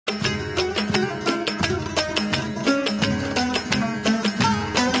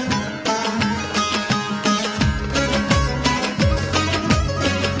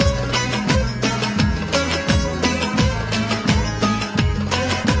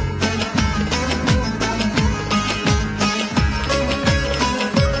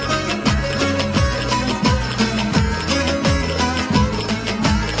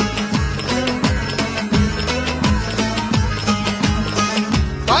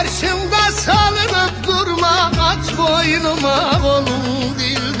Karşımda salınıp durma, aç boynuma kolum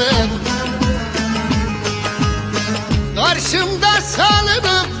dilber. Karşımda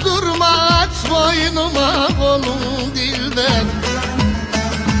salınıp durma, aç boynuma kolum dilber.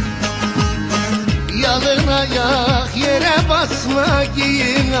 Yalın ayak yere basma,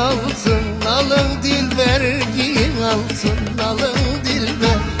 giyin altın alın dilber, giyin altın alın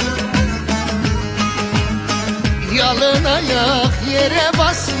dilber. Yalın ayak yere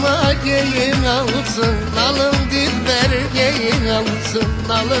basma, giyin altın alın dilber, giyin altın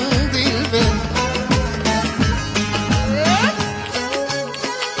alın dilber.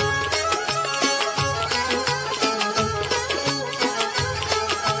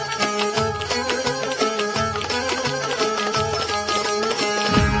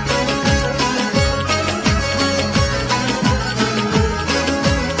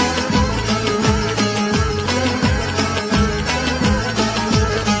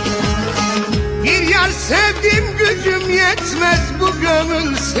 Sevdim gücüm yetmez, bu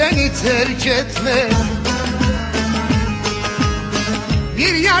gönül seni terk etmez.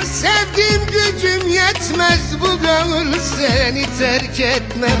 Bir yar sevdim gücüm yetmez, bu gönül seni terk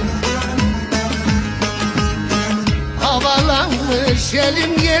etmez. Havalanmış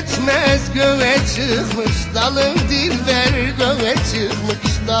elim yetmez, göğe çıkmış dalın dilber, göğe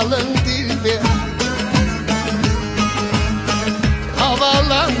çıkmış dalın dilber.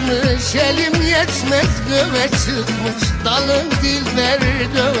 Havalanmış elim yetmez, göğe çıkmış dalın dilber,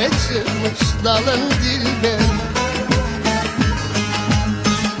 göğe çıkmış dalın dilber.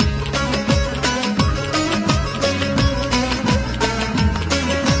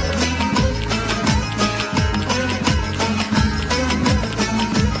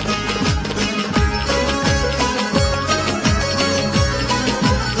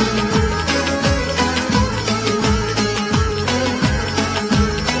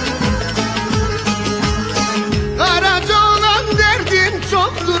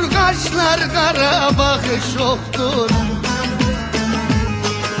 Kaşlar kara, bakış oktur.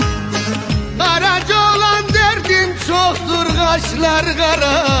 Karaca olan derdin çoktur, kaşlar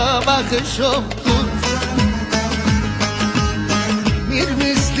kara, bakış oktur. Bir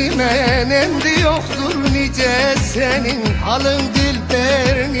mislime nemli yoktur, nice senin halın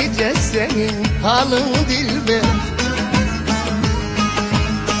dilber, nice senin halın dilber.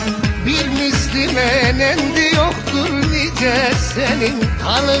 Bir mislime nemli yoktur, nice senin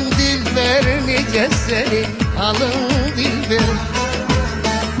halın dilber, nice senin halın dilber.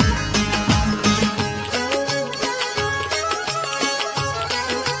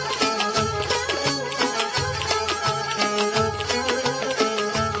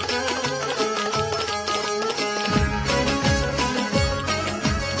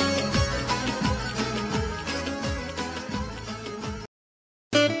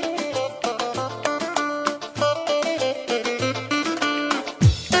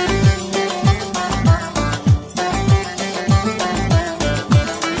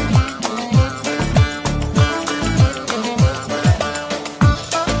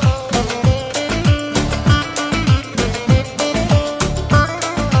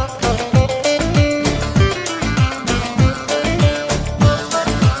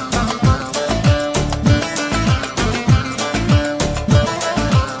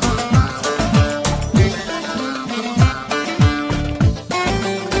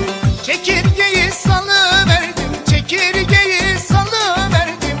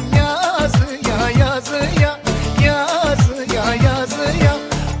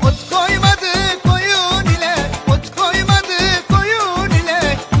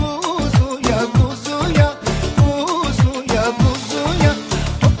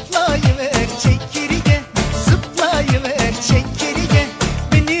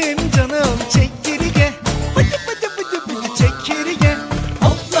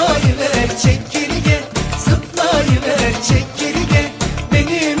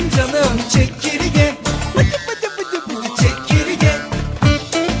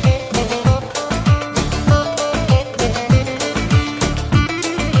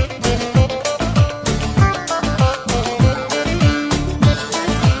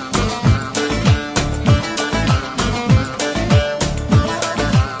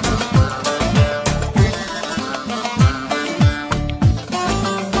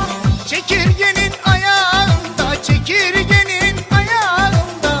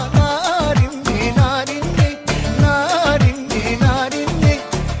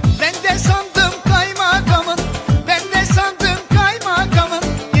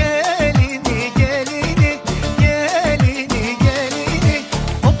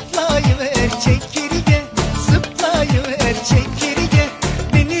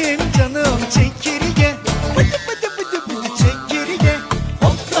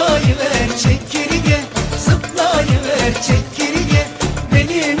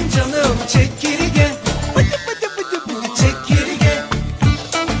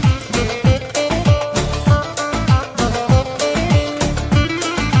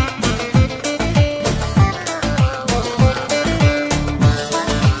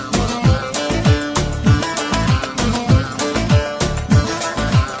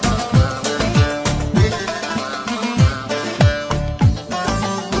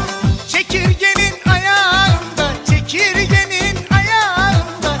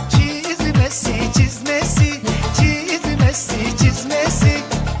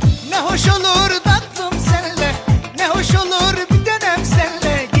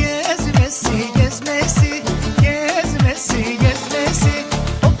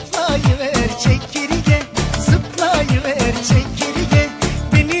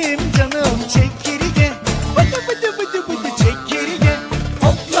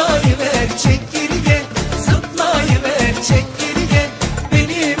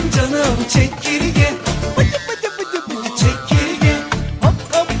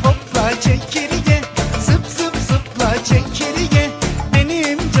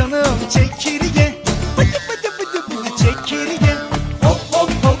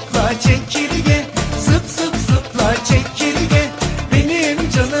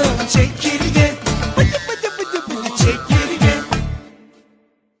 canım çekirge, bıdı bıdı bıdı bıdı çekirge.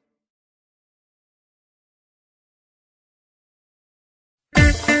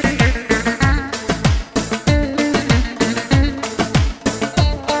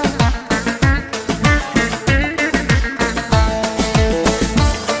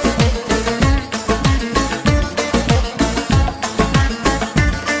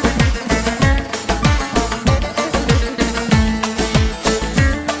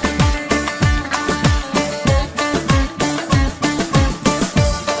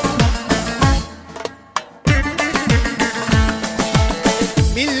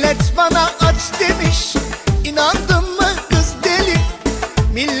 Millet bana aç demiş, inandın mı kız deli?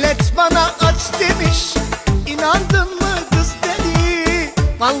 Millet bana aç demiş, inandın mı kız deli?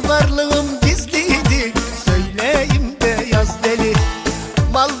 Mal varlığım gizliydi, söyleyeyim de yaz deli.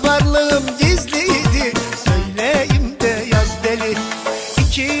 Mal varlığım gizliydi, söyleyeyim de yaz deli.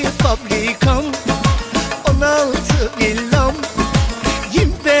 2 fabrikam, 16 villam,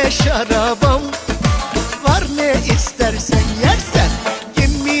 25 arabam, var ne istersen yersen.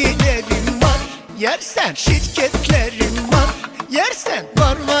 Yersen şirketlerim var, yersen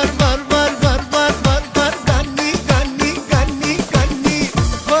var var var var var var var var. Gani gani gani gani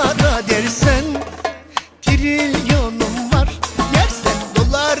para dersen trilyonum var. Yersen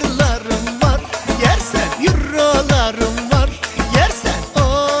dolarlarım var, yersen eurolarım var, yersen oh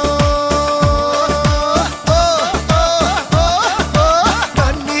oh oh oh oh.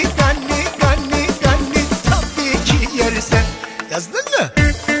 Gani gani gani gani tabii ki yersen. Yazdın mı?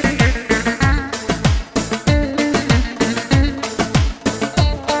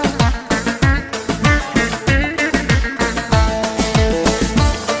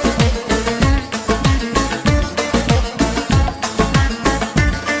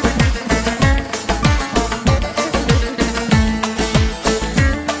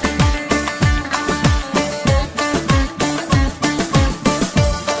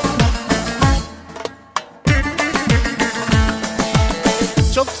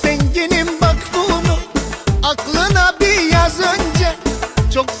 Çok zenginim bak bunu aklına bir yaz önce.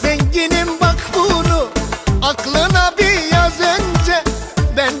 Çok zenginim bak bunu aklına bir yaz önce.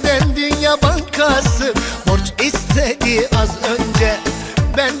 Benden Dünya Bankası borç istedi az önce.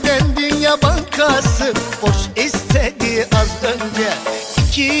 Benden Dünya Bankası borç istedi az önce.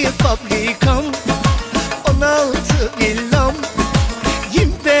 2 fabrikam, 16 villam,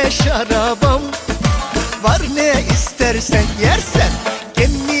 25 arabam, var ne istersen yersen.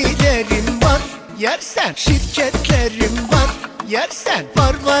 Gemilerim var, yersen şirketlerim var, yersen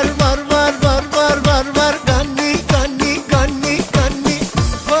var var var var var var var var. Gani gani gani gani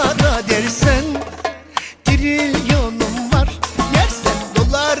para dersen trilyonum var, yersen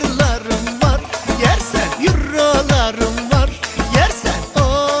dolarlarım var, yersen eurolarım var, yersen oh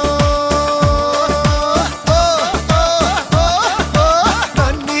oh oh oh oh.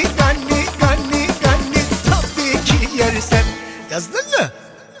 Gani gani gani gani tabii ki yersen. Yazdın mı?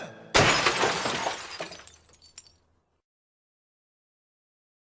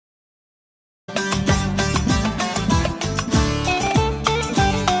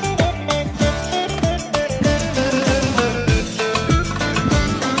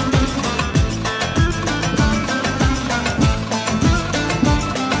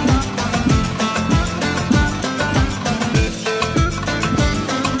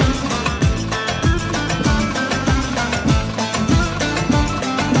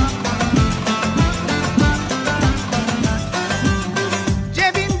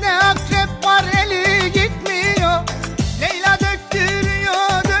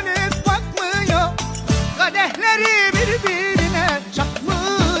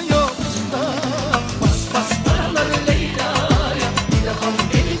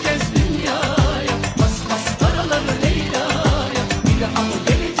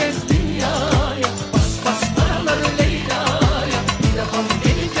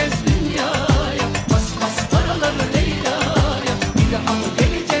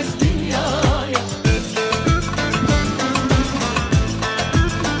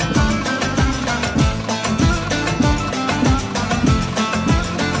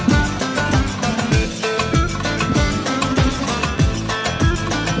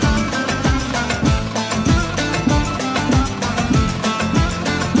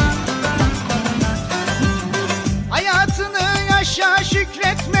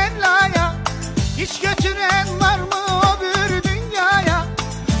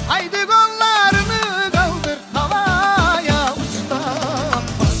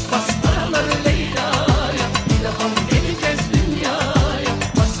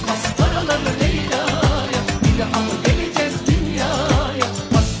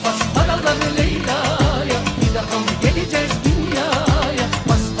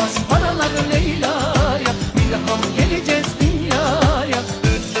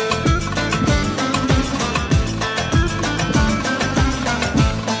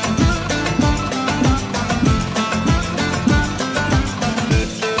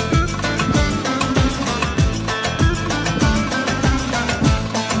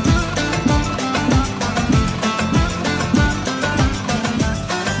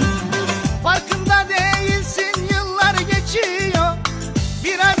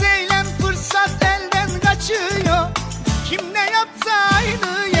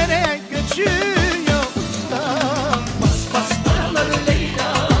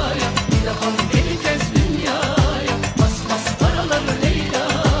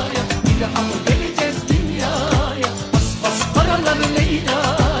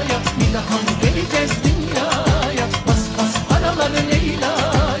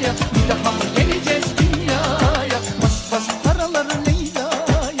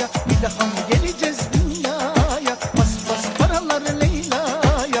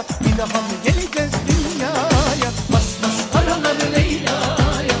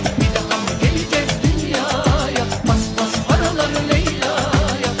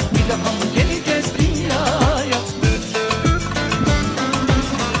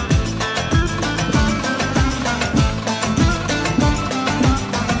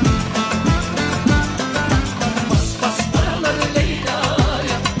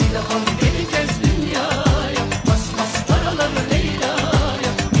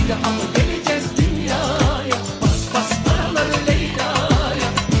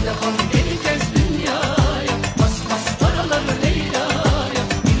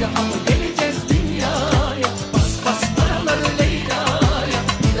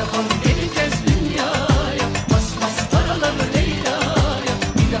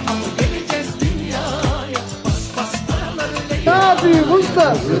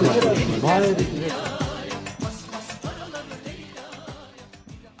 usta.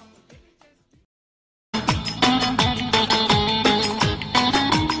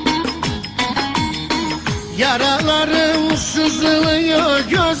 Yaralarım sızılıyor,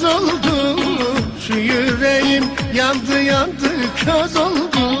 göz oldu. Şu yüreğim yandı yandı, köz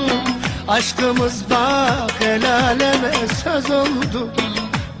oldu. Aşkımız bak el aleme söz oldu.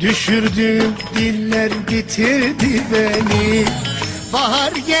 Düşürdüğüm diller bitirdi beni.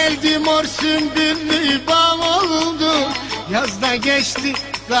 Bahar geldi, mor sümbüllü bağ oldu. Yazda geçti,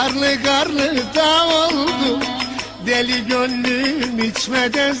 karlı karlı dağ oldu. Deli gönlüm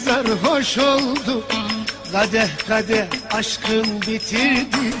içmeden sarhoş oldu. Kadeh kadeh aşkın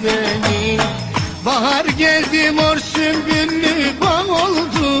bitirdi beni. Bahar geldi, mor sümbüllü bağ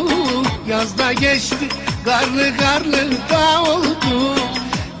oldu. Yazda geçti, karlı karlı dağ oldu.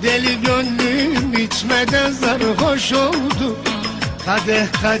 Deli gönlüm içmeden sarhoş oldu.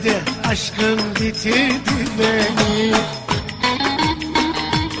 Kadeh kadeh aşkın bitirdi beni.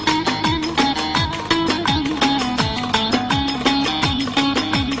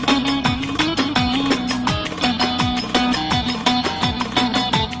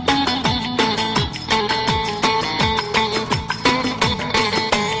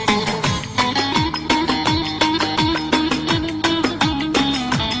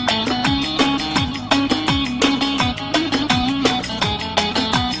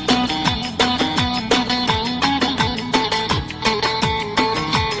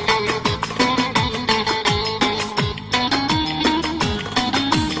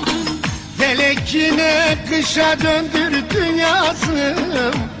 Yine kışa döndürdün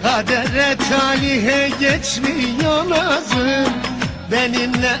yazım. Kadere talihe geçmiyor nazım.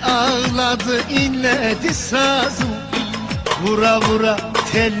 Benimle ağladı inledi sazım. Vura vura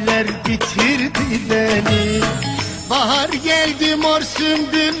teller bitirdi beni. Bahar geldi, mor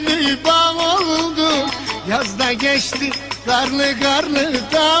sümbüllü bağ oldu. Yazda geçti, karlı karlı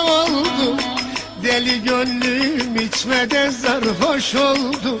dağ oldu. Deli gönlüm içmeden sarhoş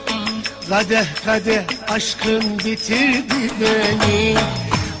oldu. Kadeh kadeh aşkın bitirdi beni.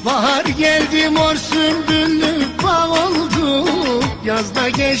 Bahar geldi, mor sümbüllü bağ oldu. Yazda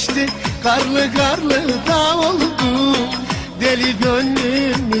geçti, karlı karlı dağ oldu. Deli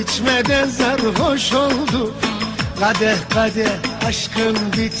gönlüm içmeden sarhoş oldu. Kadeh kadeh aşkın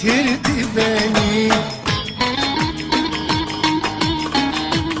bitirdi beni.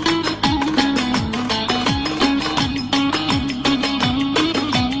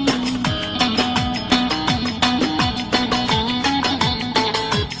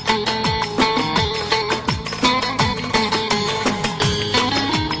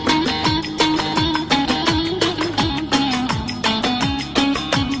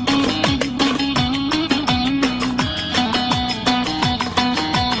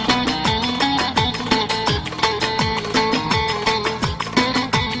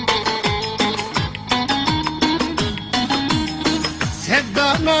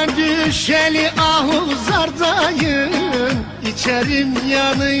 Sevdana düşeli ahuzardayım. İçerim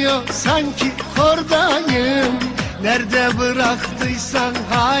yanıyor sanki kordayım. Nerede bıraktıysan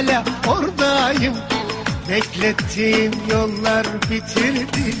hala oradayım. Beklettiğim yollar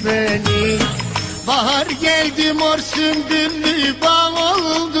bitirdi beni. Bahar geldi, mor sümbüllü bağ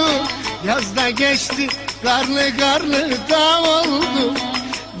oldu. Yazda geçti, karlı karlı dağ oldu.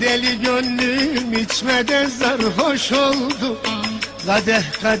 Deli gönlüm içmeden sarhoş oldu. Kadeh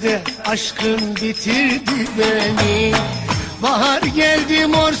kadeh aşkın bitirdi beni. Bahar geldi,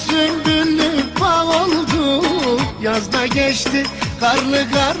 mor sümbüllü bağ oldu. Yazda geçti, karlı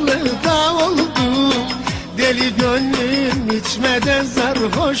karlı dağ oldu. Deli gönlüm içmeden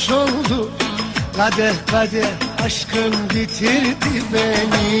sarhoş oldu. Kadeh kadeh aşkın bitirdi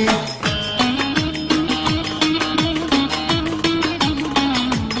beni.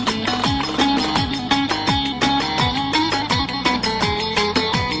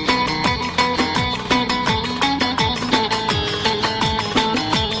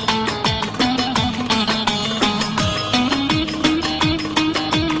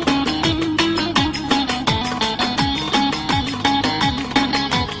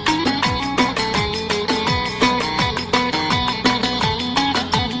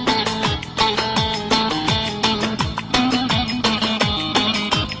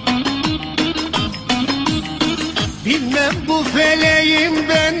 Bilmem bu feleğin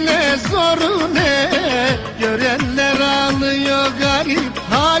benle zoru ne. Görenler ağlıyor garip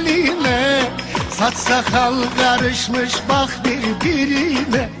halime. Saç sakal karışmış bak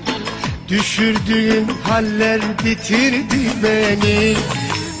birbirine. Düşürdüğüm haller bitirdi beni.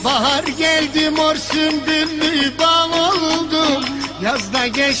 Bahar geldi, mor sümbüllü bağ oldu. Yazda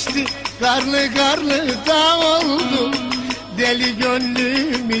geçti karlı karlı da oldu. Deli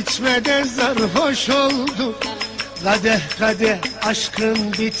gönlüm içmeden sarhoş oldu. Kadeh kadeh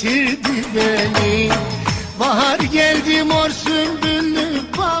aşkın bitirdi beni. Bahar geldi mor sümbüllü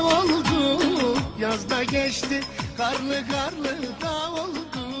bağ oldu. Yazda geçti karlı karlı da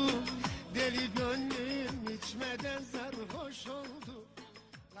oldu. Deli gönlüm içmeden sarhoş oldu.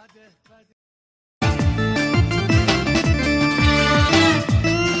 Kadeh kadeh.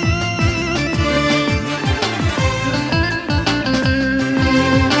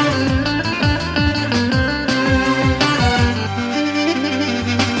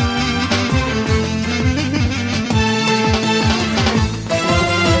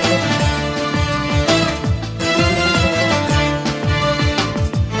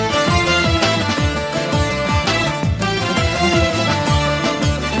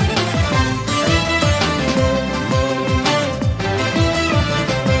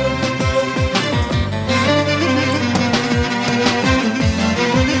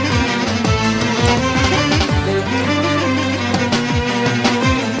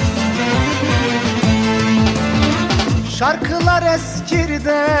 Şarkılar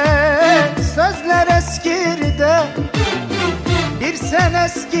eskirde, sözler eskirde. Bir sen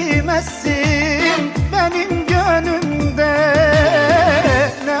eskimezsin benim gönlümde.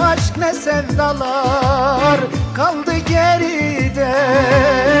 Ne aşk ne sevdalar kaldı geride.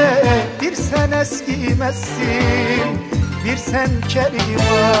 Bir sen eskimezsin, bir sen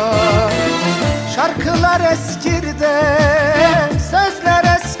Keriman. Şarkılar eskirde,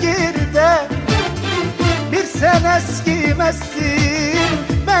 sözler eskirde. Bir sen eskimezsin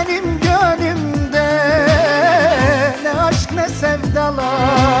benim gönlümde. Ne aşk ne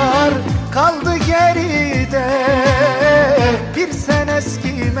sevdalar kaldı geride. Bir sen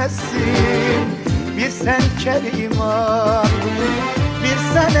eskimezsin, bir sen Keriman. Bir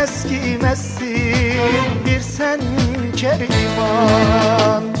sen eskimezsin, bir sen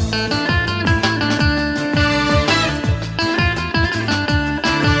Keriman.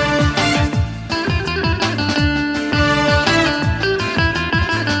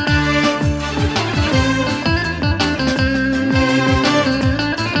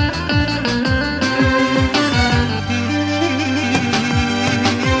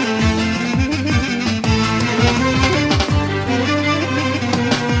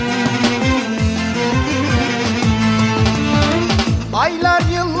 Aylar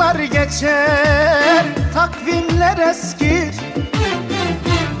yıllar geçer, takvimler eskir.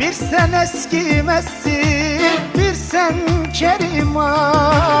 Bir sen eskimezsin, bir sen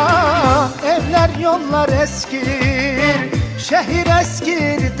Keriman. Evler yollar eskir, şehir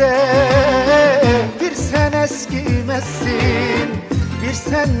eskir de. Bir sen eskimezsin, bir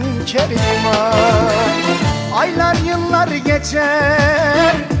sen Keriman. Aylar yıllar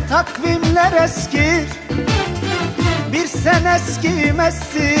geçer, takvimler eskir. Bir sen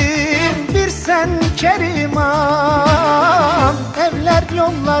eskimezsin, bir sen Keriman. Evler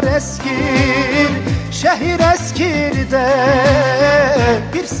yollar eskir, şehir eskir de.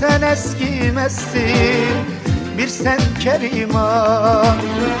 Bir sen eskimezsin, bir sen Keriman.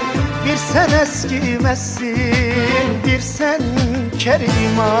 Bir sen eskimezsin, bir sen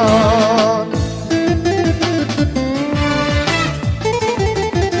Keriman.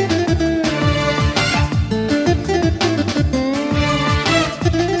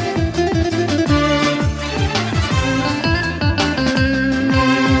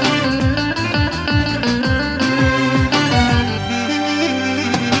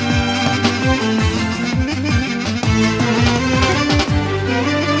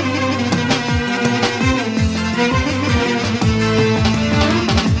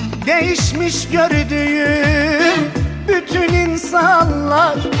 Değişmiş gördüğüm bütün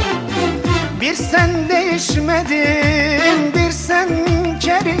insanlar. Bir sen değişmedin, bir sen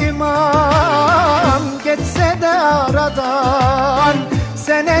Keriman. Geçse de aradan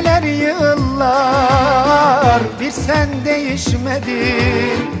seneler yıllar. Bir sen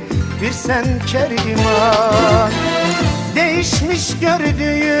değişmedin, bir sen Keriman. Değişmiş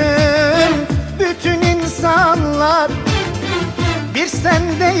gördüğüm bütün insanlar. Bir sen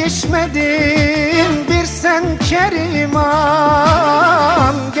değişmedin, bir sen Keriman.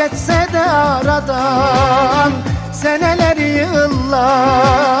 Geçse de aradan seneler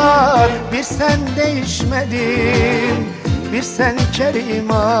yıllar. Bir sen değişmedin, bir sen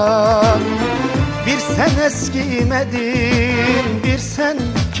Keriman. Bir sen eskimedin, bir sen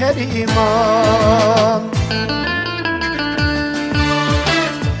Keriman.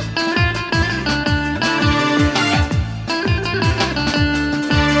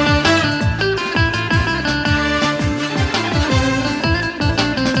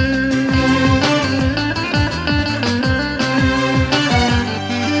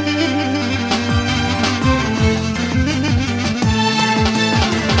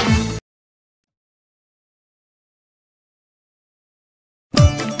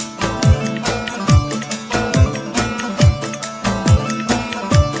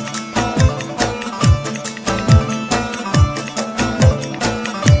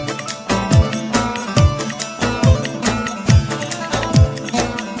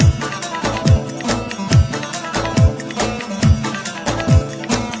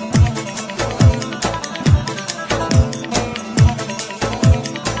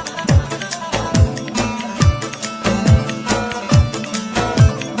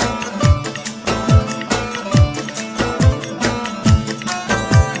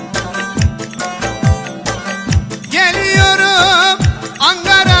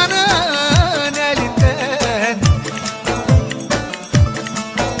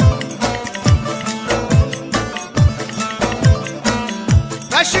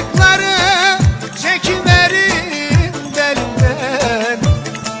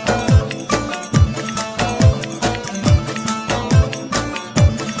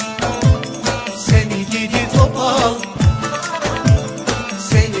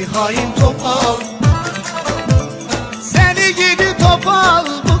 kal,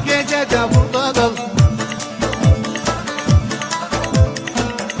 bu gece de burada kal.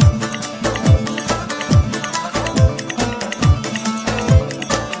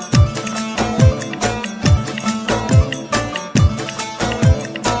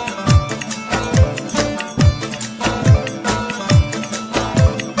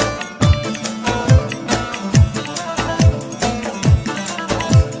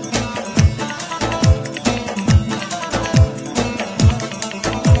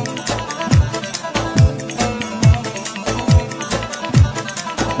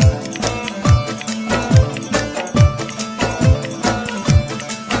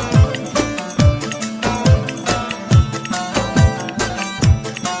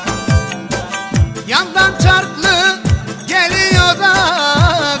 Yandan çarklı geliyor da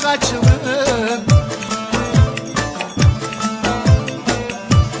kaçılın.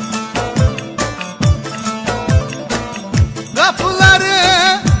 Kapıları,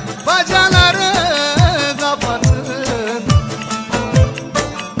 bacaları kapatın.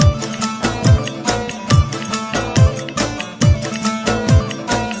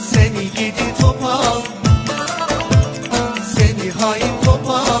 Seni gidi topal, seni hain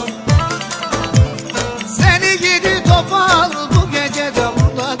topal. Seni gidi topal, bu gece de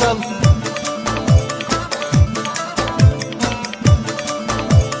burada kal.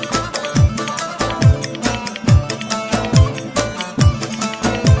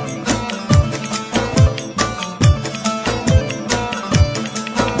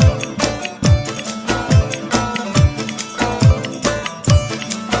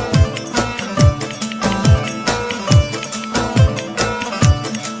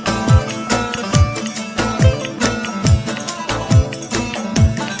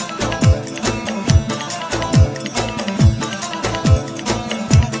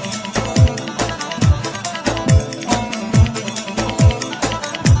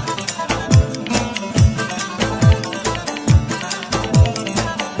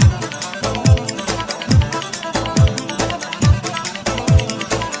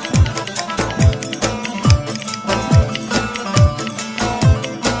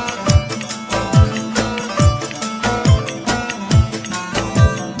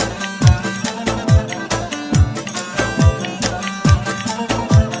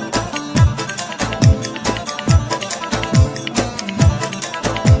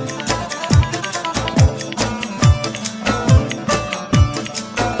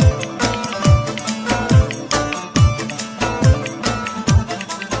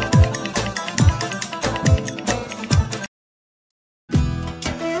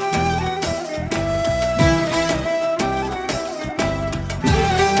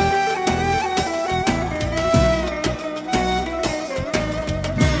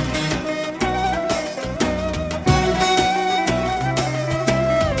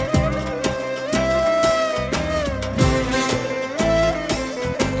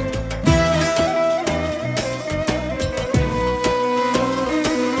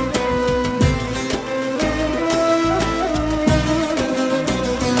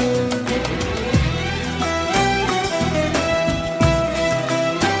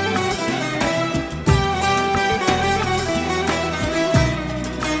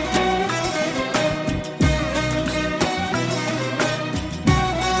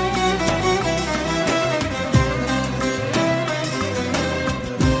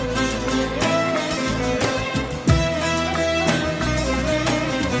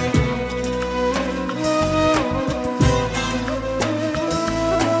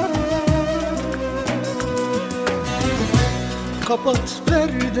 Kapat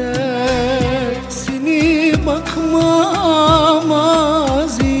perdesini, bakma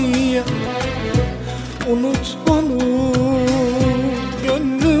maziye. Unut onu,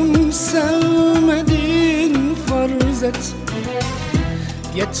 gönlüm sevmedin farz et.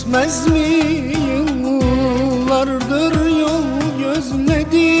 Yetmez mi yıllardır yol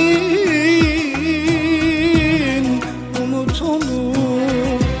gözledin? Unut onu,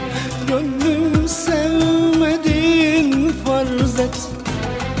 gönlüm sevmedin farz et.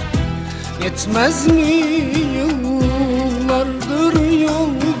 Yetmez mi yıllardır yol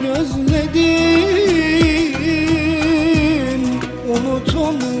gözledin? Unut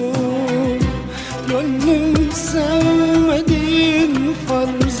onu, gönlüm sevmedin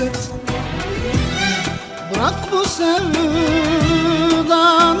farz et. Bırak bu sevdanın,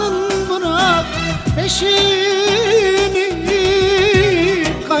 bırak peşini.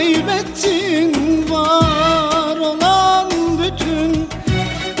 Kaybettin var olan bütün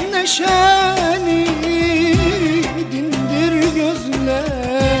neşeni. Dindir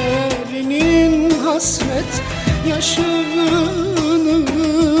gözlerinin hasret yaşını.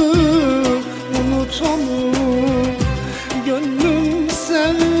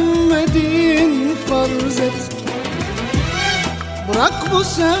 Bırak bu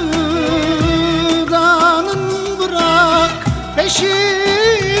sevdanın, bırak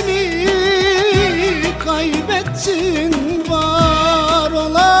peşini. Kaybettin var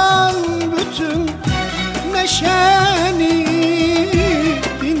olan bütün neşeni.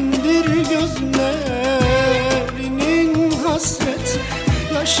 Dindir gözlerinin hasret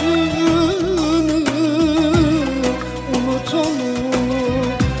yaşını. Unut onu,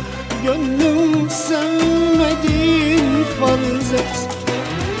 gönlüm sevmedin farz et.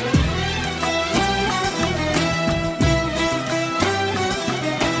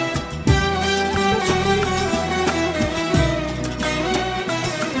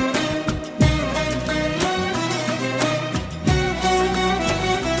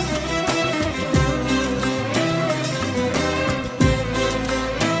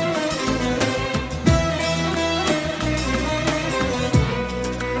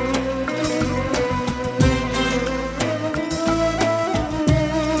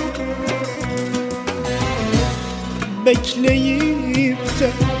 Bekleyip de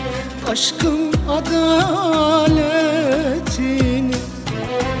aşkın adaletini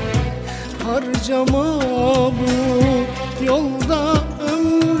harcama bu yolda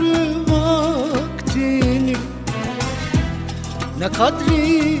ömrü vaktini. Ne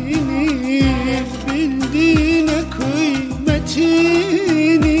kadrini bildi ne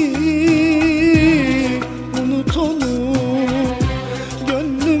kıymetini. Unut onu,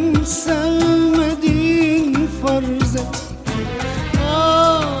 gönlüm sevmedin farz et.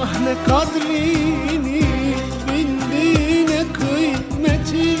 Ah ne kadrini bildi ne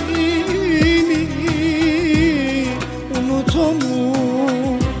kıymetini. Unut onu,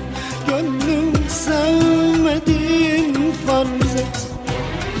 gönlüm sevmedin farz et.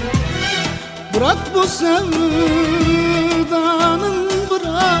 Bırak bu sevdanın,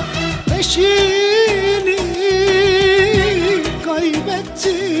 bırak peşini.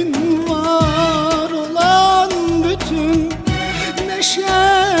 Kaybettin var olan bütün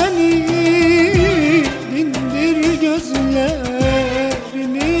neşeni. Dindir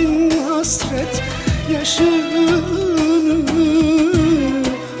gözlerinin hasret yaşını.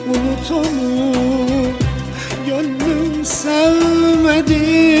 Unut onu, gönlüm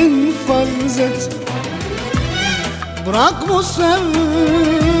sevmedin farz et. Bırak bu sevdanın,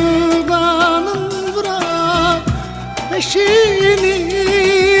 bırak peşini.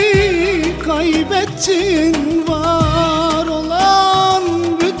 Kaybettin var olan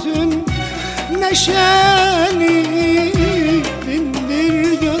bütün neşeni.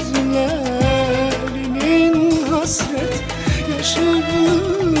 Dindir gözlerinin hasret yaşını.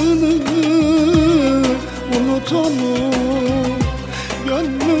 Unut onu,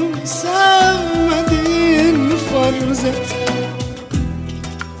 gönlüm sevmedin farz et.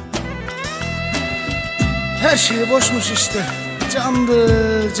 Her şey boşmuş işte,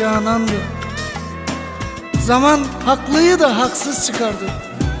 candı canandı. Zaman haklıyı da haksız çıkardı.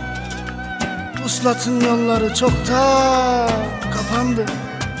 Vuslatın yolları çoktan kapandı.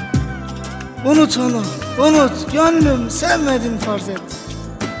 Unut onu, unut, gönlüm sevmedin farz et.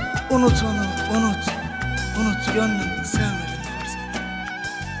 Unut onu, unut, unut, gönlüm sevmedin.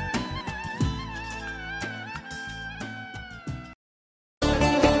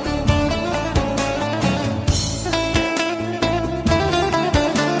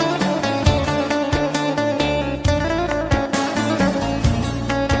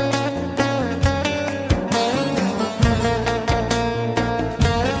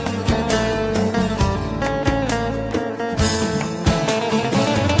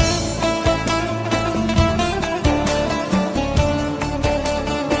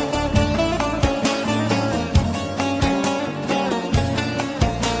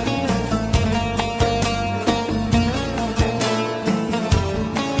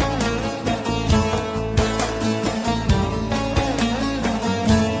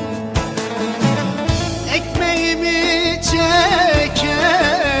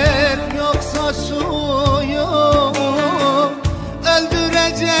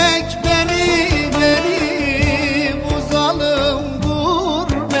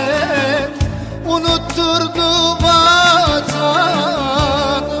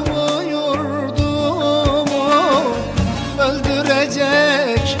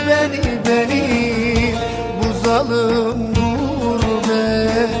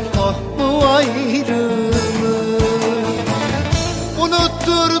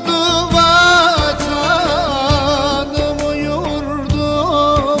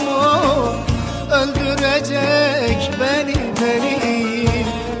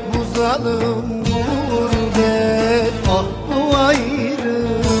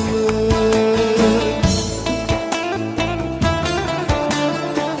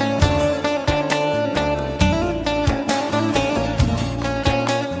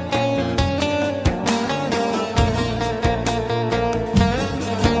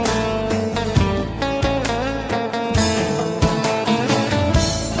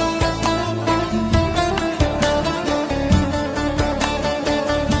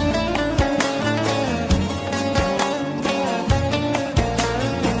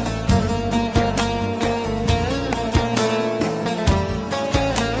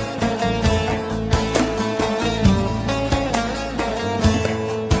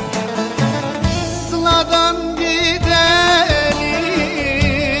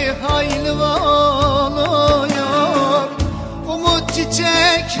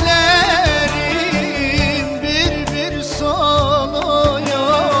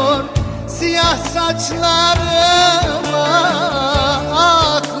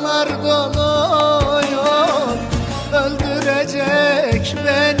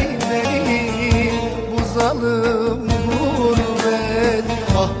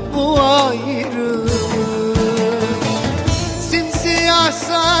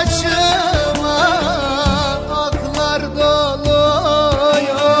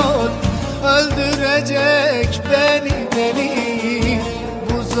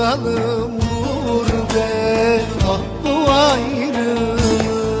 zalim gurbet, ah bu ayrılık.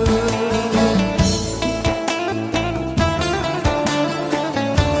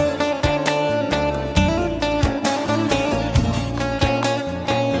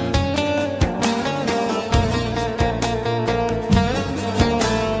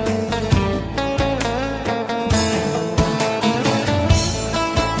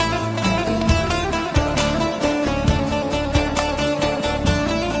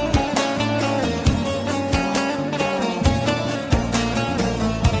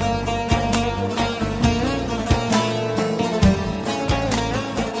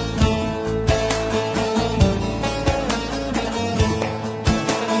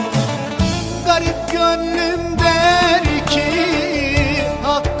 Garip gönlüm der ki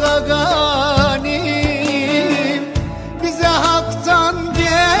Hakk'a ganim, bize haktan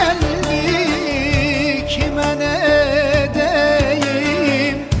geldi, kime ne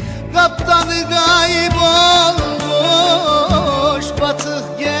diyeyim? Kaptanı kayıp olmuş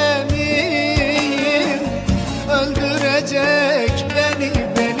batık gemim, öldürecek beni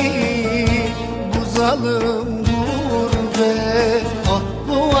bu zalim gurbet, ah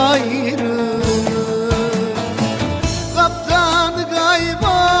bu ayrılık. Kaptan kaybolmuş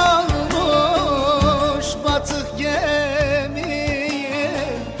batık gemiyi,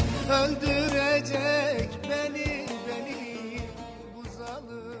 öldürecek beni bu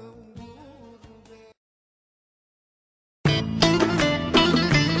zalim gurbet.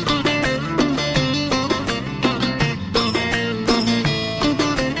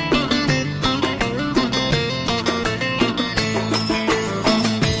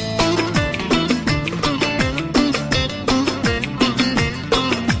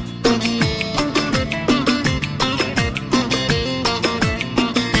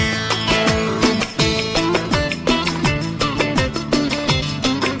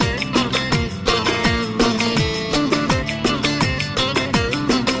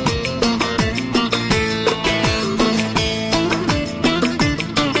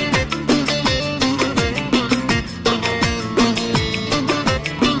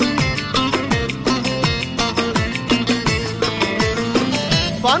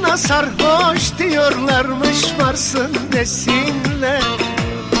 Bana sarhoş diyorlarmış, varsın desinler.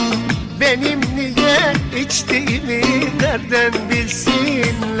 Benim niye içtiğimi nereden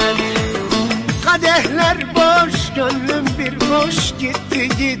bilsinler? Kadehler boş, gönlüm bir boş gitti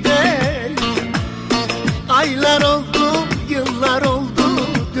gider. Aylar oldu, yıllar oldu,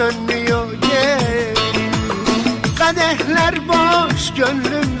 dönmüyor gel. Kadehler boş,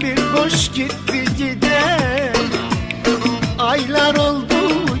 gönlüm bir boş gitti gider. Aylar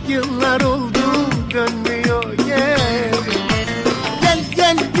oldu, yıllar oldu, dönmüyor gel. Gel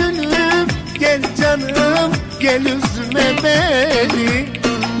gel gülüm, gel canım, gel üzme beni.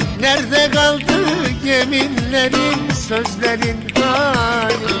 Nerede kaldı yeminlerin, sözlerin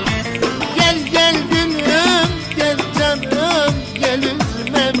hani? Gel gel gülüm, gel canım, gel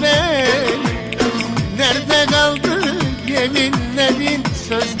üzme beni. Nerede kaldı yeminlerin,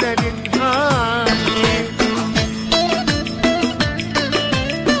 sözlerin hani?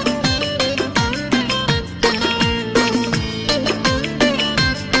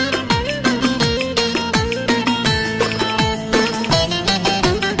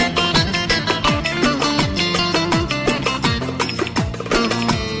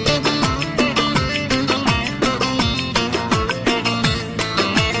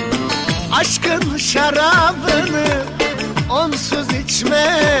 Aşkın şarabını onsuz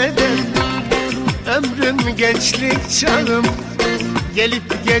içmeden, ömrüm gençlik çağım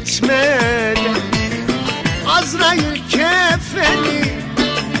gelip geçmeden. Azrail kefeni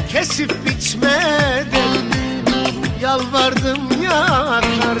kesip biçmeden, yalvardım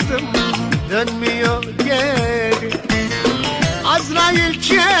yakardım, dönmüyor geri. Azrail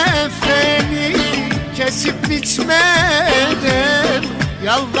kefeni kesip biçmeden,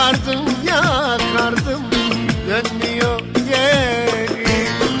 yalvardım yakardım, dönmüyor geri.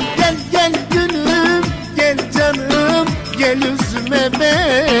 Gel gel gülüm, gel canım, gel üzme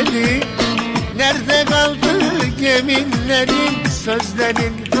beni. Nerede kaldı yeminlerin,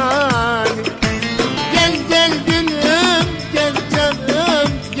 sözlerin hani? Gel gel gülüm, gel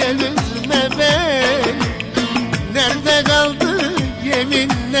canım, gel üzme beni. Nerede kaldı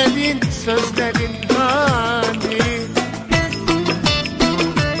yeminlerin, sözlerin hani?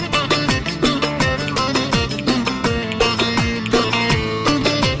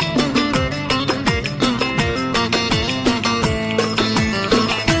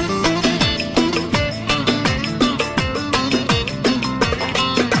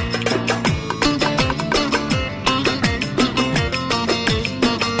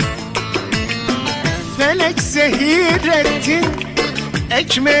 Felek zehir ettin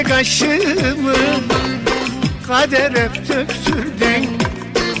ekmek aşımı, kader hep döktürdün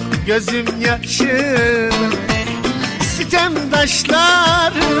gözüm yaşını. Sitem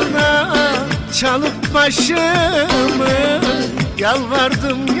taşlarına çalıp başımı,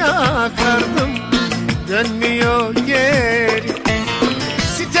 yalvardım yakardım dönmüyor geri.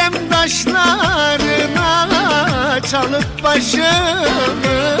 Sitem taşlarına çalıp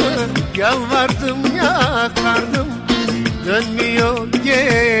başımı, yalvardım yakardım dönmüyor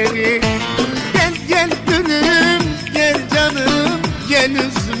geri. Gel gel gülüm gel canım gel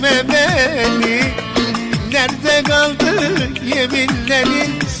üzme beni. Nerede kaldı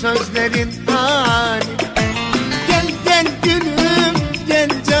yeminlerin sözlerin hani? Gel gel gülüm gel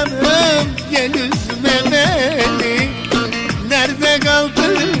canım gel üzme beni. Nerede kaldı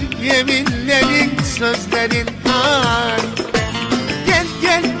yeminlerin sözlerin hani? Gel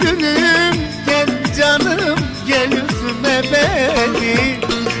gel gülüm gel canım gel üzme beni.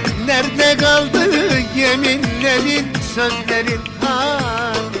 Nerede kaldı yeminlerin sözlerin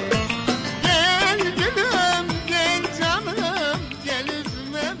hani? Gel gülüm gel canım gel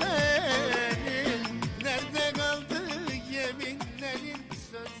üzme beni. Nerede kaldı yeminlerin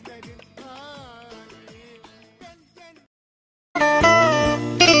sözlerin hani? Gel gel.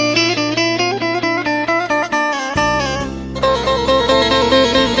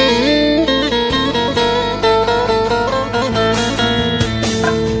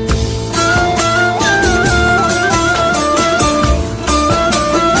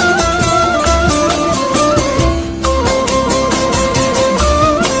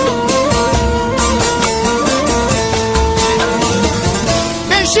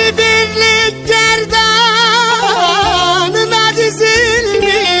 Beşi birlik gerdanına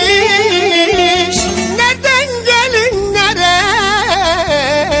dizilmiş, nereden gelin nereye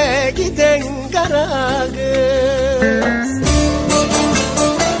giden kara kız.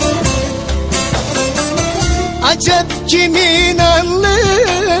 Acep kimin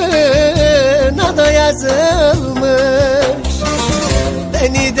alnına da yazılmış,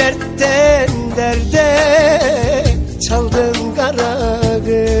 beni dertten derde çaldın kara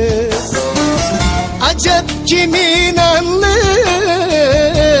kız. Acep kimin alnına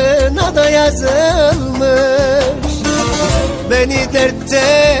da yazılmış, beni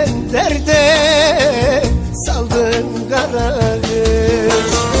dertten derde saldın kara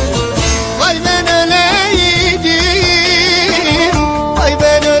kız. Vay ben öleydim, vay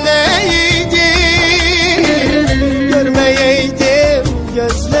ben öleydim, görmeyeydim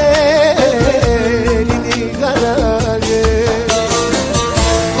gözlerini kara kız.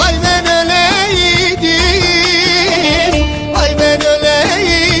 Vay ben öleydim, vay ben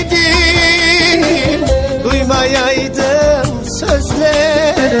öleydim, duymayaydım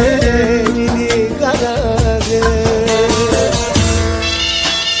sözlerini kara kız.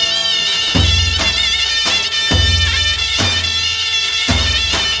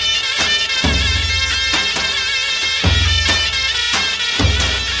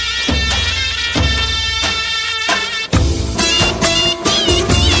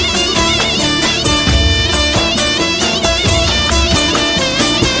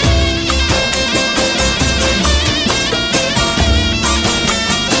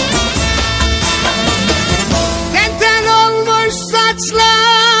 Tenten olmuş saçlarının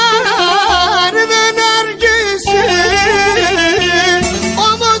örgüsü,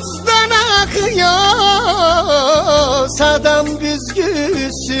 omuzdan akıyor sadam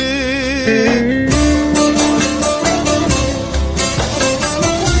büzgüsü.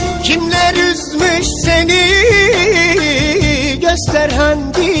 Kimler üzmüş seni göster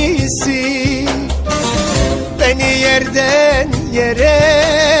hangisi, beni yerden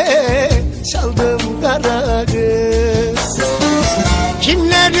yere çaldım kara kız.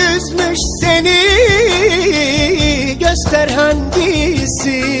 Kimler üzmüş seni göster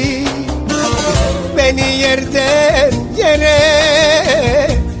hangisi, beni yerden yere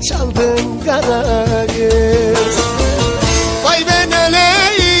çaldın kara kız. Vay ben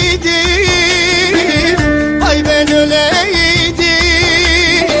öleydim, vay ben öleydim,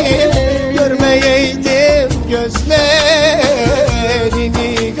 görmeyeydim gözlerini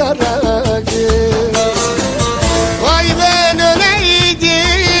kara kız. Vay ben öleydim,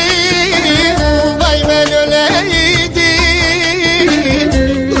 vay ben öleydim,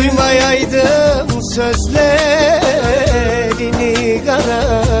 duymayaydım sözlerini kara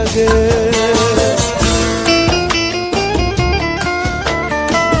kız.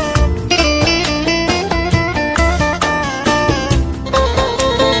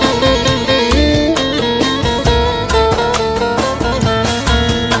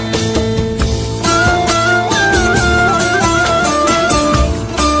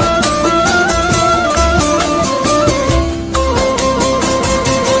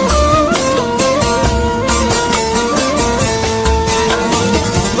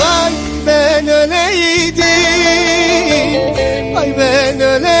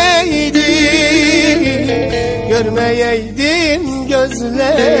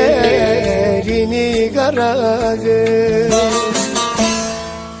 gözlerini kararır.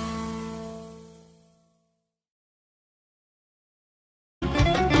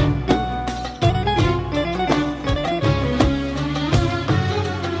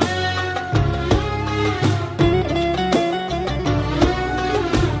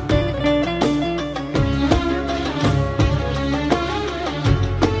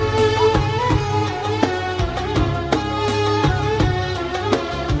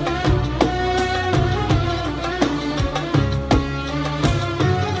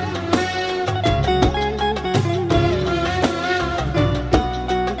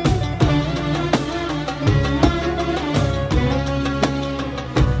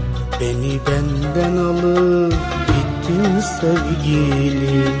 Beni benden alıp gittin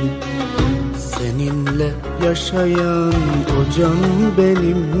sevgilim, seninle yaşayan o can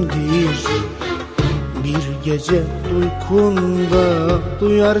benimdir. Bir gece uykunda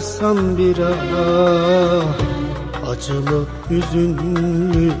duyarsan bir ah, acılı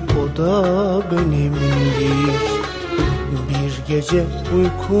hüzünlü o da benimdir. Bir gece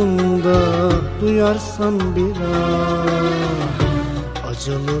uykunda duyarsan bir ah,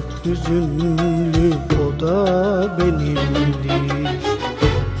 acılı hüzünlü o da benimdir.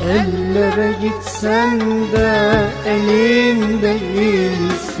 Ellere gitsen de elin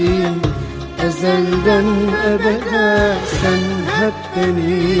değilsin, ezelden ebede sen hep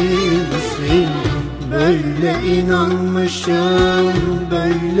benimsin. Böyle inanmışım,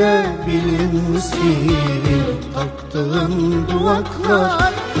 böyle bilinsin, taktığım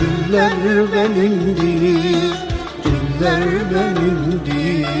duvaklar güller benimdir. Güller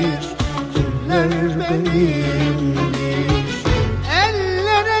benimdir, güller benimdir.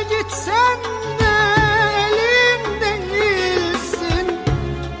 Ellere gitsen de elin değilsin,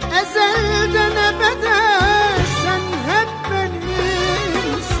 ezelden ebede sen hep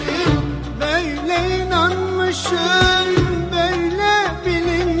benimsin. Böyle inanmışım, böyle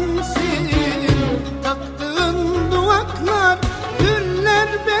bilinsin, taktığın duvaklar güller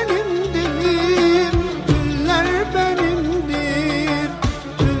benimdir. Güller benimdir,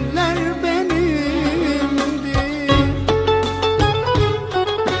 güller benimdir.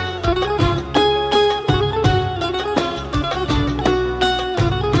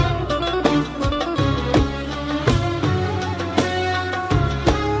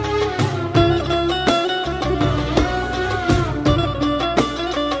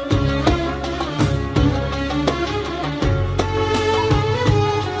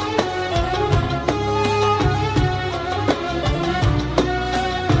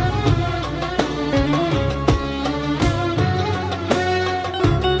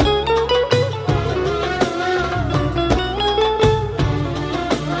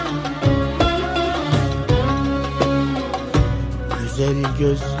 Güzel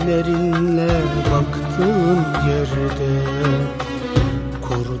gözlerinle baktığın yerde,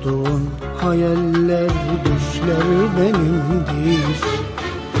 kurduğun hayaller, düşler benimdir.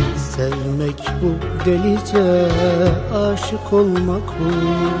 Sevmek bu delice, aşık olmak bu.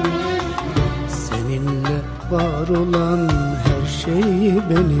 Seninle var olan her şey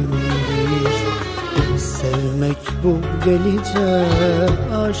benimdir. Sevmek bu delice,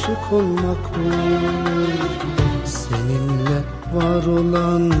 aşık olmak bu. Seninle var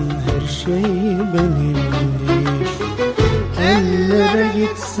olan her şey benimdir. Ellere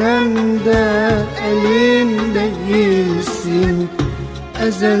gitsen de elin değilsin,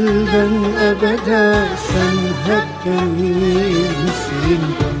 ezelden ebede sen hep benimsin.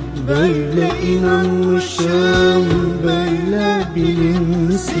 Böyle inanmışım, böyle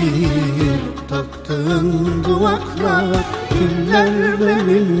bilinsin, taktığın duvaklar güller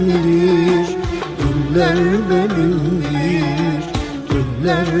benimdir. Güller benimdir,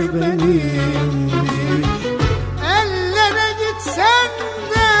 güller benimdir. Ellere gitsen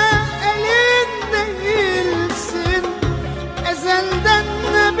de elin değilsin, ezelden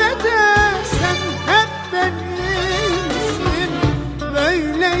ebede sen hep benimsin.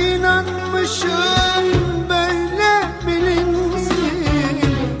 Böyle inanmışım, böyle bilinsin,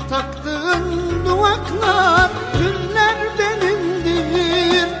 taktığın duvaklar güller benimdir.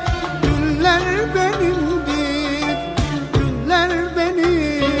 Güller benimdir, güller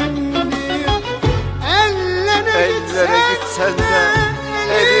benimdir. Ellere gitsen de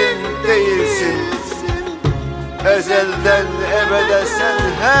elin değilsin, ezelden ebede sen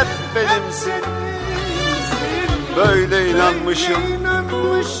hep benimsin. Böyle inanmışım,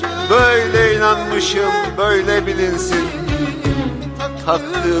 böyle inanmışım, böyle bilinsin,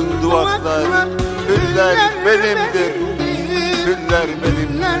 taktığın duvaklar güller benimdir. Güller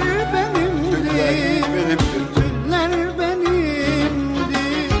benimdir, güller benimdir. Güller benimdir.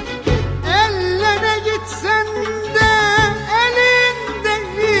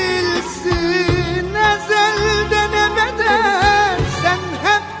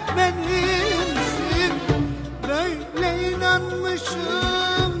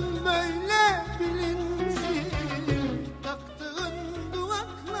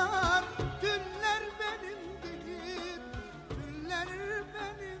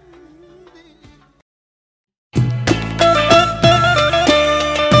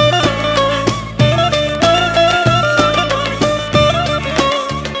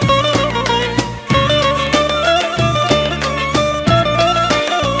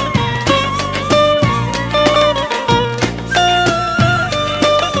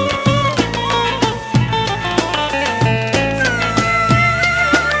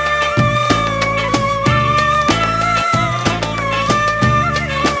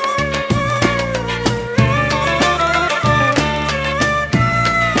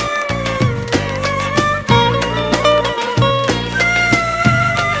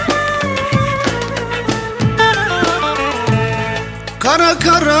 Kara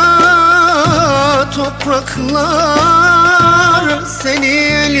kara topraklar seni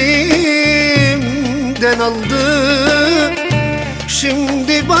elimden aldı.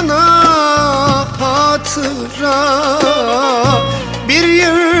 Şimdi bana hatıra bir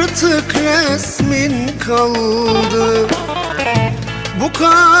yırtık resmin kaldı. Bu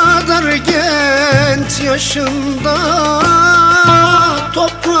kadar genç yaşında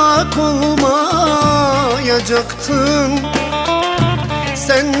toprak olmayacaktın.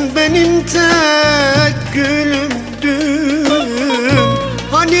 Sen benim tek gülümdün,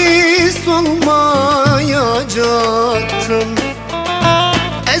 hani solmayacaktın.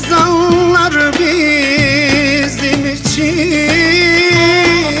 Ezanlar bizim için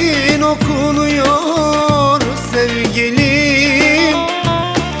okunuyor sevgilim.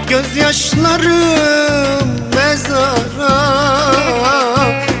 Gözyaşlarım mezara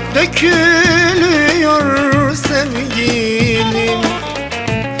dökülüyor sevgilim.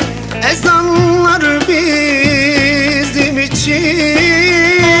 Ezanlar bizim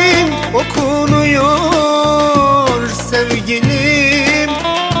için okunuyor sevgilim.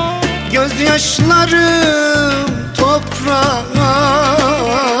 Gözyaşlarım toprağa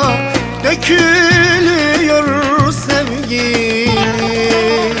dökülüyor sevgilim.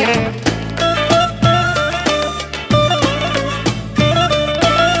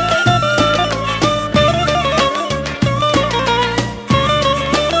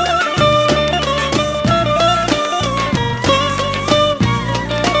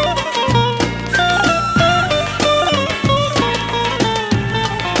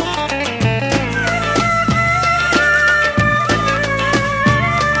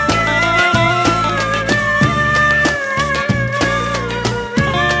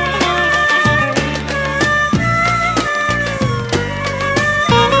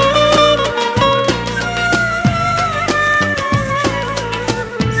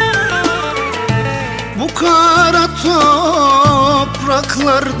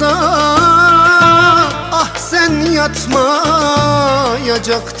 Topraklarda ah sen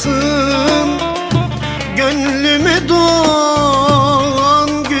yatmayacaktın. Gönlüme doğan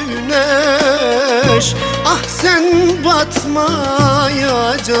güneş ah sen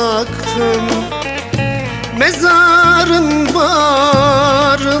batmayacaktın. Mezarın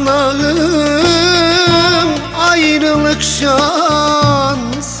barınağım ayrılık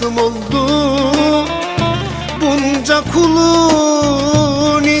şansım oldu. Bunca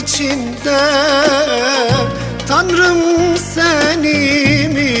kulun içinde Tanrım seni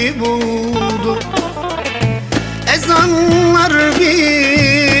mi buldu? Ezanlar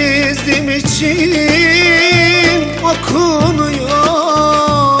bizim için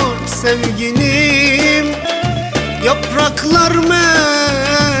okunuyor sevgilim. Yapraklar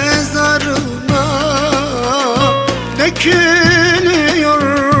mezarına dökülüyor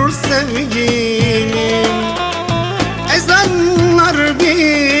sevgilim. Ezanlar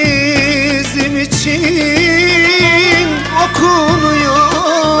bizim için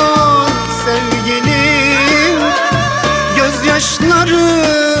okunuyor sevgilim.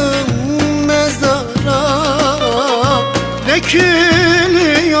 Gözyaşlarım mezara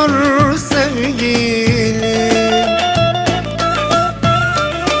dökülüyor sevgilim.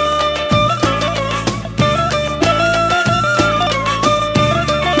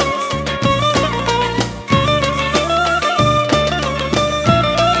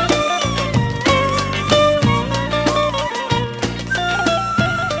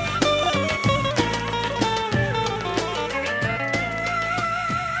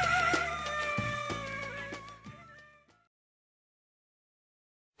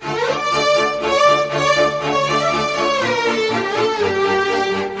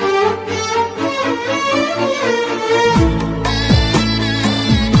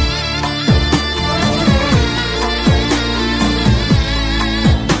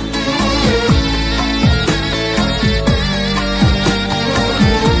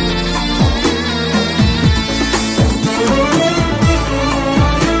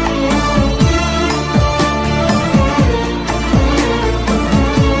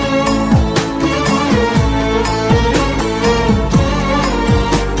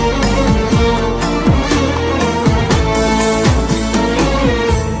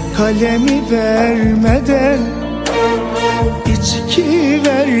 Kalemi vermeden içki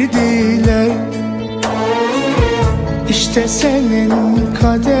verdiler. İşte senin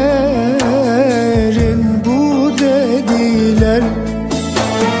kaderin bu dediler.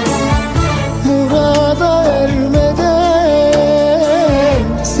 Murada ermeden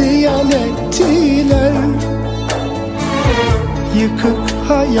ziyan ettiler. Yıkık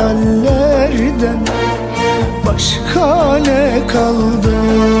hayallerden başka ne kaldı?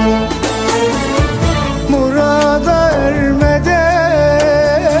 Murada ermeden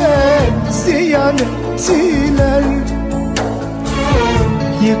ziyan ettiler,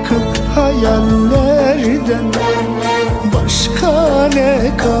 yıkık hayallerden başka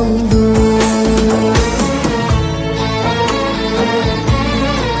ne kaldı?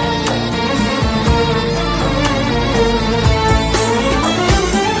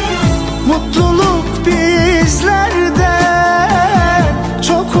 Mutluluk bizlerden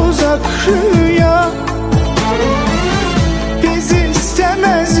çok uzak rüya. Biz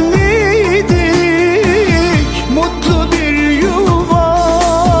istemez miydik mutlu bir yuva?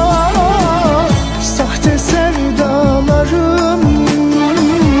 Sahte sevdalarım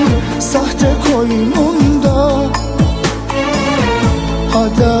sahte koynunda,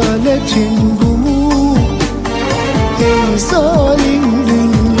 adaletin bu mu ey zalim dünya?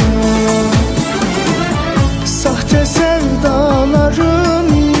 Sahte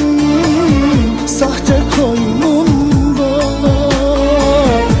sevdalarım sahte koynunda,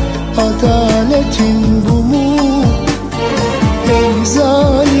 adaletin bu mu ey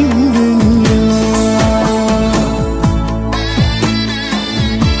zalim dünya?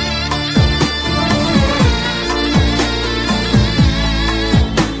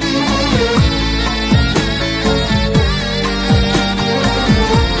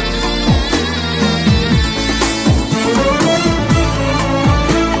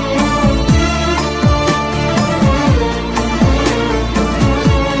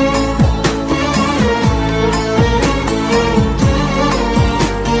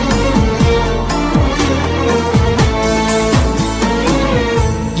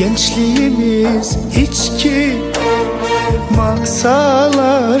 Gençliğimiz içki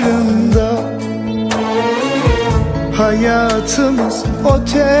masalarında, hayatımız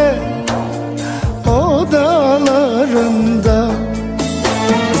otel odalarında.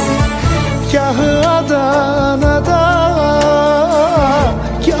 Gahı Adana'da,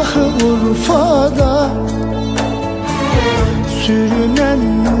 gahı Urfa'da, sürünen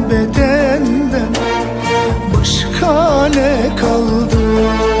bedenden başka ne kaldı?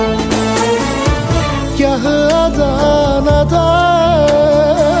 Gahı Adana'da,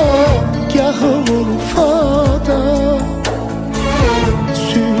 gahı Urfa'da,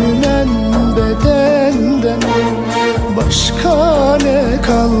 sürünen bedenden başka ne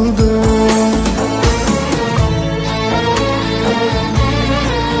kaldı?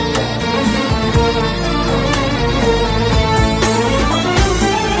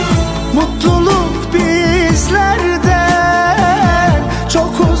 Mutluluk bizlerden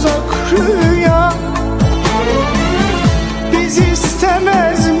çok uzak rüya. Biz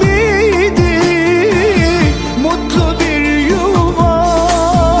istemez miydik mutlu bir yuva?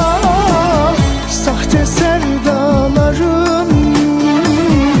 Sahte sevdalarım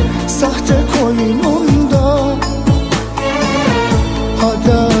sahte koynunda,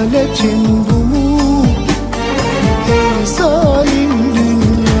 adaletin bu mu ey zalim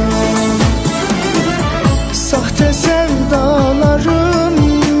dünya? Sahte sevdalarım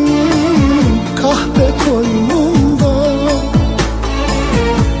kahpe koynunda,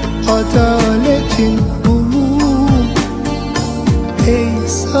 adaletin bu mu ey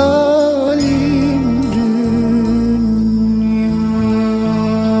zalim dünya?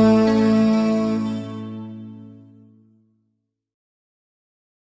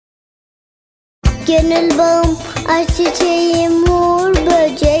 Gönül bağım, aşk çiçeğim, uğur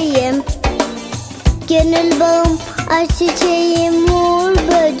böceğim. Gönül bağım, aşk çiçeğim, uğur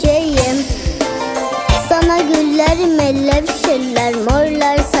böceğim. Sana güllerim ellevşirler,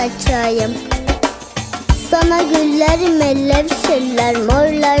 morlar saçayım. Sana güllerim ellevşirler,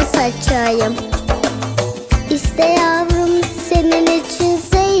 morlar saçayım. İste yavrum senin için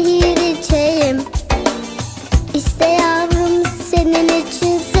zehir içeyim. İste yavrum senin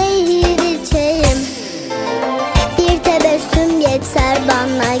için zehir içeyim. Bir tebessüm yeter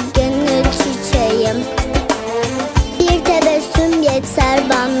bana gönül çiçeğim. Bir tebessüm yeter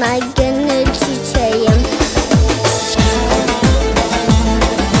bana gönül çiçeğim.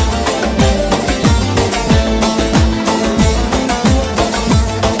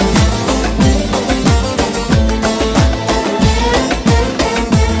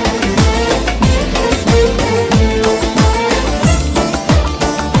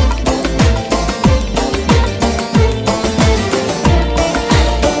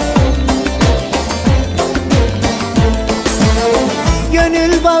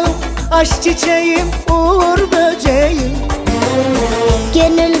 Gönül bağım, aşk çiçeğim, uğur böceğim.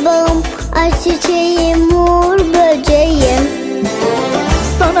 Gönül bağım, aşk çiçeğim, uğur böceğim.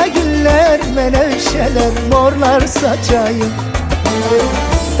 Sana güller menevşeler, morlar saçayım.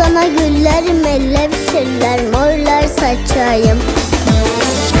 Sana güller, menevşeler, morlar saçayım.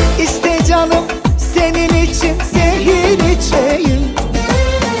 İste canım senin için zehir içeyim.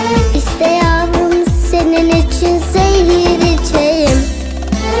 İste yavrum senin için zehir içeyim.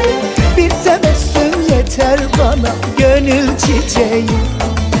 Bir tebessüm yeter bana gönül çiçeğim.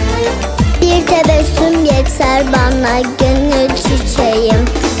 Bir tebessüm yeter bana gönül çiçeğim.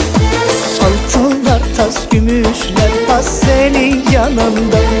 Altınlar, tas, gümüşler, tas senin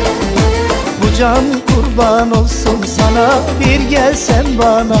yanında. Bu can kurban olsun sana, bir gelsen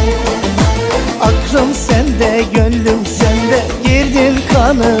bana. Aklım sende, gönlüm sende, girdin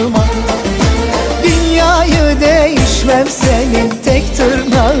kanıma. Dünyayı değişmem senin tek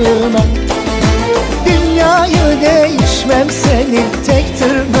tırnağına. Dünyayı değişmem senin tek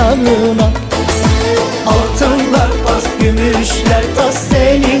tırnağına. Altınlar, tas, gümüşler, tas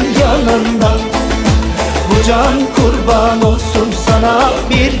senin yanında. Bu can kurban olsun sana,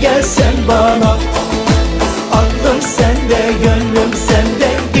 bir gelsen bana. Aklım sende, gönlüm sende,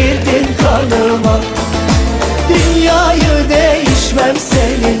 girdin kanıma. Dünyayı değişmem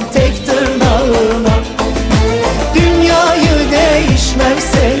senin tek tırnağına. Dünyayı değişmem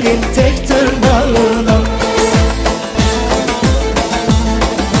senin tek tırnağına.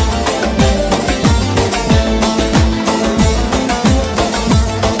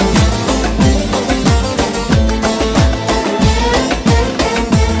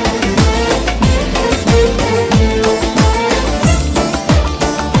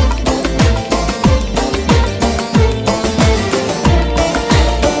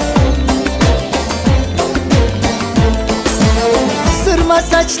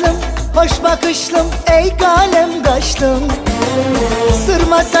 Saçlım, hoş bakışlım, ey kalem kaşlım.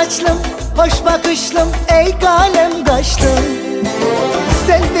 Sırma saçlım, hoş bakışlım, ey kalem kaşlım.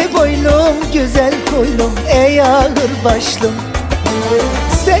 Selvi boylum, güzel huylum, ey ağır başlım.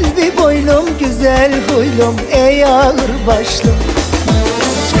 Selvi boylum, güzel huylum, ey ağır başlım.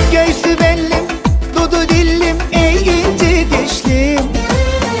 Göğsü bellim, dudu dillim, ey inci dişlim.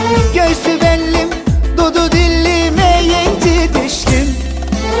 Göğsü bellim, dudu dillim, ey inci dişlim.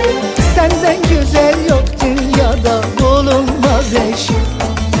 Senden güzel yok dünyada, bulunmaz eşim.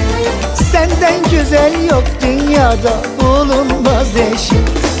 Senden güzel yok dünyada, bulunmaz eşim.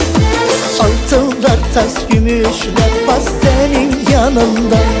 Altınlar, tas, gümüşler, bas senin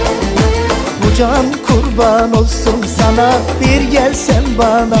yanında. Bu can kurban olsun sana, bir gelsen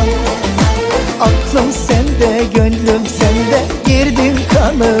bana. Aklım sende, gönlüm sende, girdin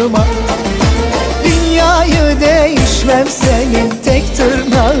kanıma. Dünyayı değişmem senin tek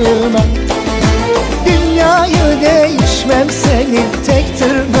tırnağına. Dünyayı değişmem senin tek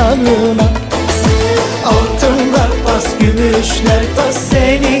tırnağına. Altınlar, tas, gümüşler, tas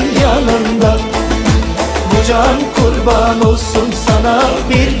senin yanında. Bu can kurban olsun sana,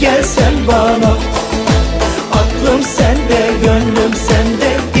 bir gelsen bana. Aklım sende, gönlüm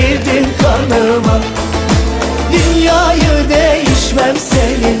sende, girdin kanıma. Dünyayı değişmem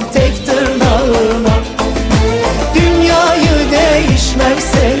senin tek tırnağına. Dünyayı değişmem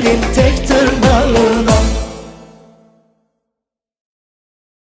senin tek tırnağına.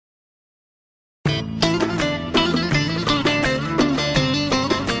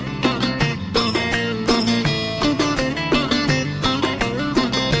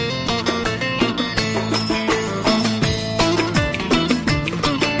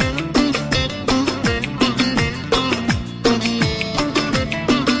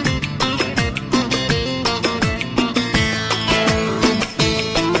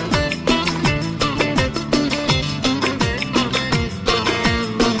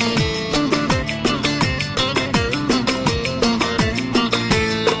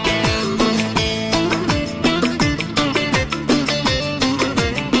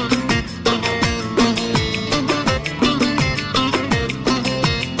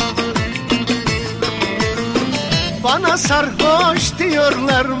 Bana sarhoş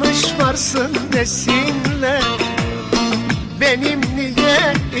diyorlarmış, varsın desinler. Benim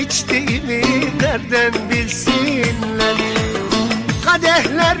niye içtiğimi nereden bilsinler.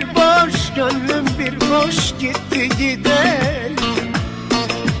 Kadehler boş, gönlüm bir boş gitti gider.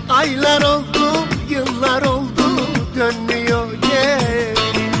 Aylar oldu, yıllar oldu, dönmüyor gel.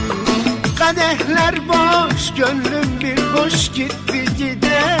 Kadehler boş, gönlüm bir boş gitti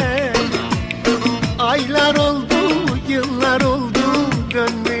gider. Aylar oldu, yıllar oldu,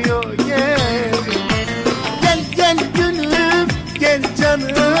 dönmüyor gel. Gel gel gülüm, gel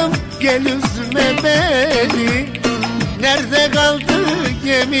canım, gel üzme beni. Nerede kaldı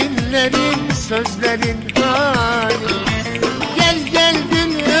yeminlerin, sözlerin hani? Gel gel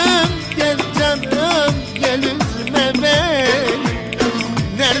gülüm, gel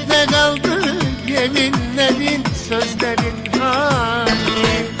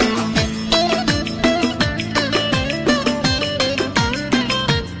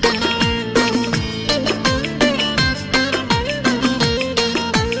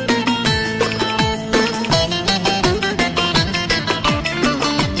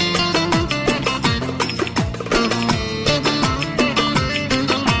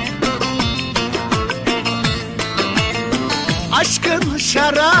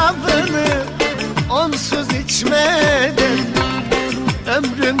şarabını onsuz içmeden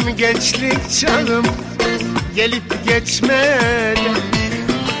ömrüm gençlik çağım gelip geçmeden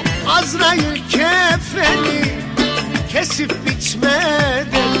Azrail kefeni kesip biçmeden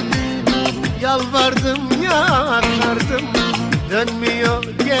yalvardım yakardım dönmüyor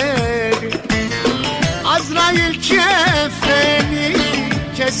geri Azrail kefeni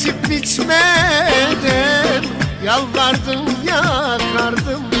kesip biçmeden yalvardım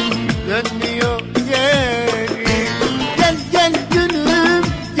yakardım dönmüyor geri Gel gel gülüm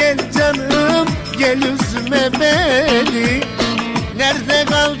gel canım gel üzme beni Nerede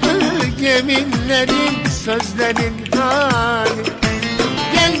kaldı yeminlerin sözlerin hali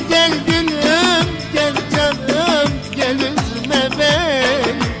Gel gel gülüm gel canım gel üzme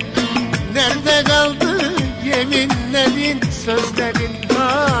beni Nerede kaldı yeminlerin sözlerin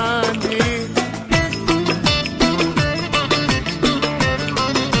hali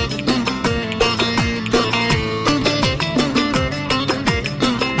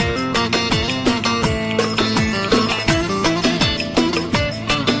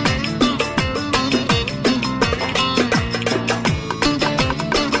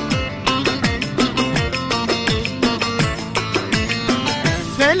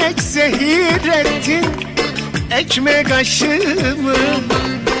Felek zehir ettin ekmek aşımı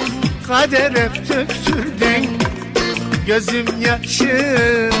Kader hep döktürdün gözüm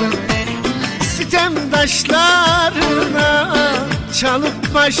yaşını Sitem taşlarına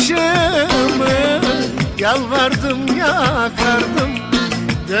çalıp başımı Yalvardım yakardım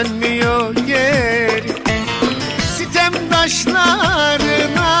dönmüyor geri Sitem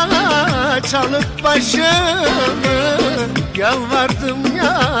taşlarına çalıp başımı Yalvardım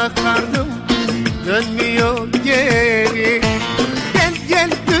yakardım dönmüyor geri Gel gel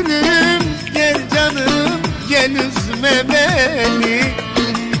gülüm gel canım gel üzme beni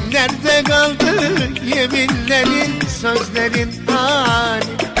Nerede kaldı yeminlerin sözlerin hali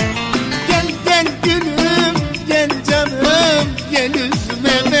Gel gel gülüm gel canım gel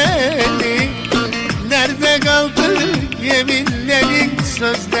üzme beni Nerede kaldı yeminlerin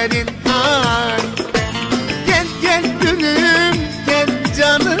sözlerin hali Gel gel gülüm gel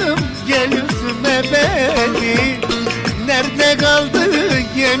canım gel üzme beni Nerede kaldı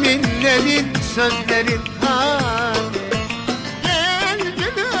yeminlerin sözlerin hali